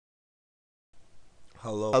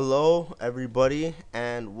Hello everybody,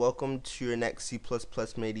 and welcome to your next C++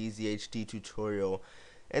 Made Easy HD tutorial.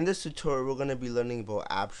 In this tutorial we're going to be learning about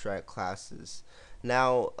abstract classes.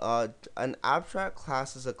 Now an abstract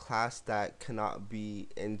class is a class that cannot be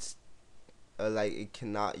you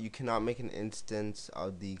cannot make an instance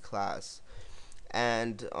of the class.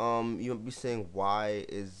 And you might be saying, why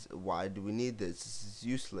do we need this? This is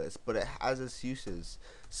useless, but it has its uses.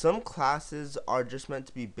 Some classes are just meant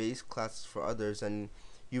to be base classes for others, and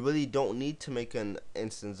you really don't need to make an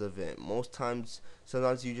instance of it.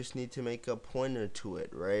 Sometimes you just need to make a pointer to it,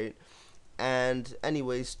 right? And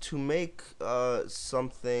anyways, to make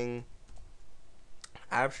something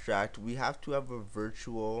abstract, we have to have a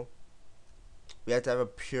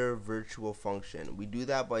pure virtual function. We do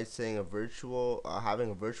that by saying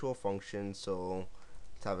having a virtual function. So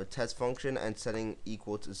let's have a test function and setting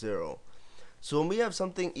equal to 0. So when we have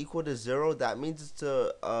something equal to 0, that means it's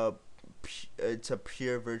a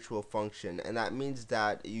pure virtual function, and that means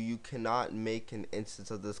that you cannot make an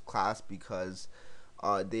instance of this class because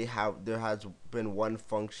there has been one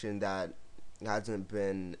function that hasn't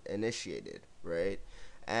been initiated, right?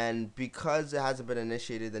 And because it hasn't been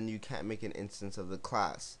initiated, then you can't make an instance of the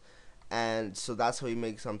class. And so that's how you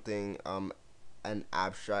make something an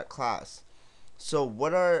abstract class. So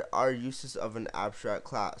what are our uses of an abstract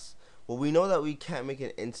class? Well, we know that we can't make an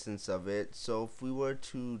instance of it. So if we were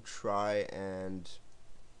to try and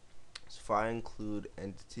include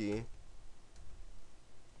entity,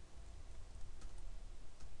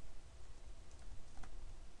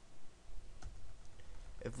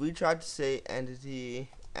 if we tried to say entity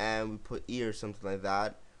and we put e or something like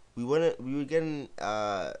that, we would get an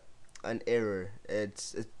error.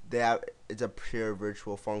 It's a pure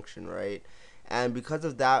virtual function, right? And because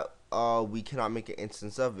of that, we cannot make an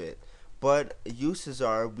instance of it. But uses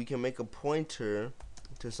are, we can make a pointer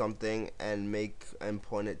to something and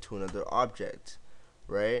point it to another object,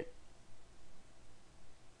 right?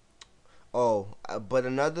 But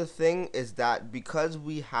another thing is that because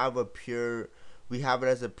we have we have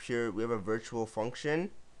a virtual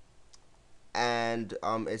function, and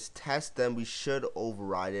it's test, then we should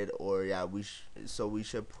override it, or yeah, so we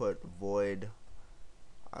should put void.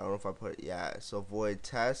 I don't know if I put so void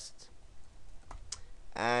test,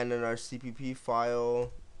 and in our CPP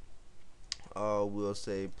file, we'll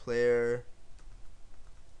say player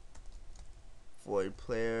void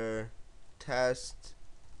player test,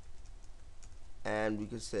 and we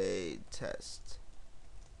could say test.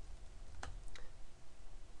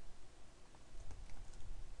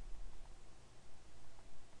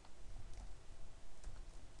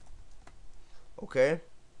 Okay.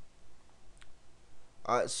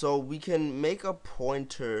 So we can make a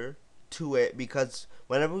pointer to it, because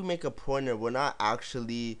whenever we make a pointer, we're not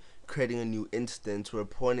actually creating a new instance, we're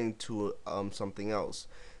pointing to something else.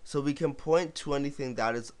 So we can point to anything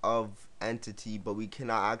that is of entity, but we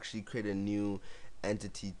cannot actually create a new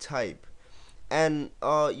entity type. And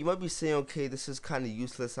you might be saying, okay, this is kind of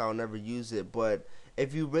useless, I'll never use it. But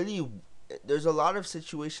if you really, there's a lot of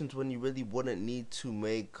situations when you really wouldn't need to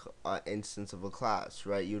make an instance of a class,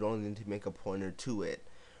 right? You don't need to make a pointer to it,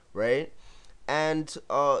 right? And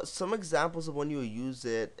some examples of when you use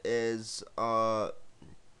it is you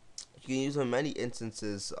can use it in many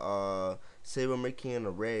instances. Say we're making an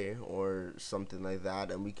array or something like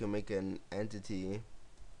that, and we can make an entity,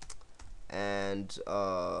 and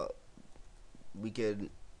we can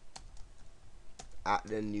add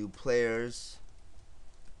in new players,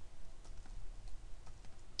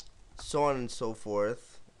 so on and so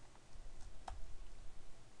forth.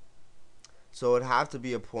 So it'd have to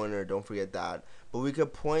be a pointer, don't forget that. But we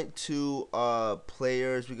could point to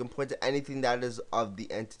players, we can point to anything that is of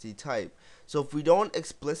the entity type. So if we don't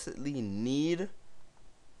explicitly need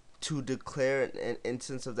to declare an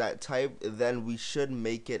instance of that type, then we should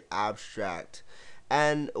make it abstract.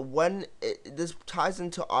 And this ties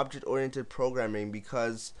into object-oriented programming,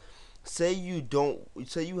 because say you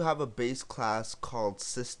have a base class called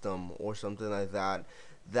system or something like that,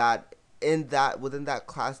 within that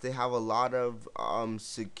class they have a lot of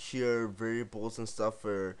secure variables and stuff,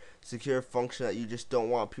 or secure function that you just don't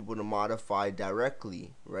want people to modify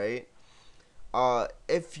directly, right?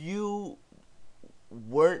 If you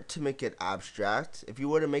weren't to make it abstract, if you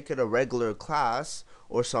were to make it a regular class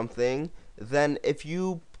or something, then if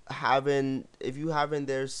you have in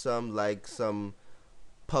there some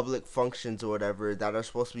public functions or whatever that are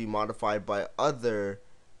supposed to be modified by other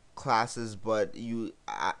classes, but you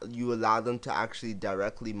allow them to actually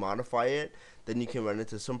directly modify it, then you can run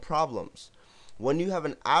into some problems. When you have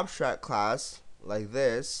an abstract class like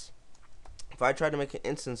this, if I try to make an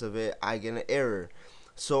instance of it, I get an error.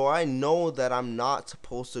 So I know that I'm not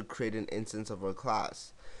supposed to create an instance of a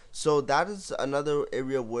class. So that is another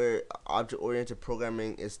area where object-oriented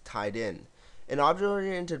programming is tied in. In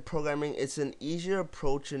object-oriented programming, it's an easier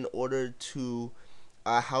approach in order to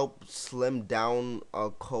help slim down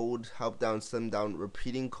code, slim down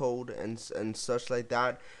repeating code and such like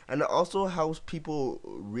that. And it also helps people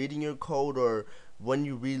reading your code, or when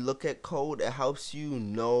you relook at code, it helps you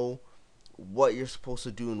know what you're supposed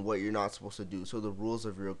to do and what you're not supposed to do. So the rules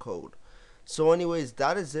of your code. So anyways,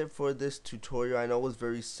 that is it for this tutorial. I know it was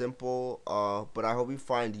very simple, but I hope you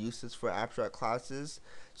find uses for abstract classes.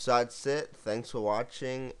 So that's it. Thanks for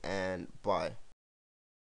watching, and bye.